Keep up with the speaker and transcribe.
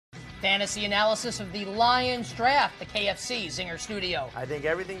Fantasy analysis of the Lions draft, the KFC Zinger Studio. I think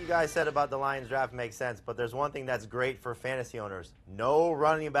everything you guys said about the Lions draft makes sense, but there's one thing that's great for fantasy owners. No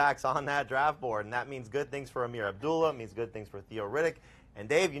running backs on that draft board, and that means good things for Amir Abdullah, means good things for Theo Riddick. And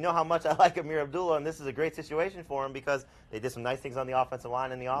Dave, you know how much I like Amir Abdullah, and this is a great situation for him because they did some nice things on the offensive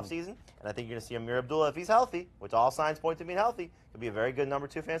line in the offseason, and I think you're going to see Amir Abdullah, if he's healthy, which all signs point to being healthy, could be a very good number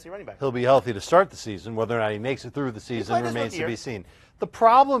 2 fantasy running back. He'll be healthy to start the season. Whether or not he makes it through the season remains to be seen. The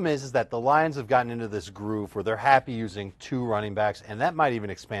problem is that the Lions have gotten into this groove where they're happy using 2 running backs, and that might even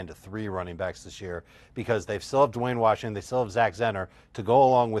expand to 3 running backs this year because they still have Dwayne Washington, they still have Zach Zenner to go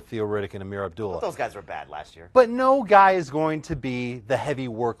along with Theo Riddick and Amir Abdullah. But those guys were bad last year. But no guy is going to be the heavy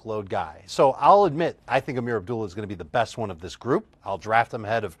workload guy. So I'll admit, I think Amir Abdullah is going to be the best one of this group. I'll draft him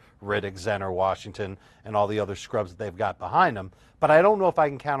ahead of Riddick, Zenner, Washington, and all the other scrubs that they've got behind him. But I don't know if I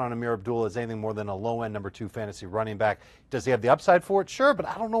can count on Amir Abdullah as anything more than a low-end number 2 fantasy running back. Does he have the upside for it? Sure, but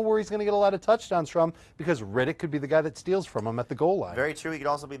I don't know where he's going to get a lot of touchdowns from because Riddick could be the guy that steals from him at the goal line. Very true. He could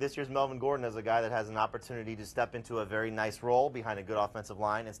also be this year's Melvin Gordon as a guy that has an opportunity to step into a very nice role behind a good offensive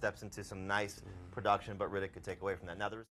line and steps into some nice production, but Riddick could take away from that. Now,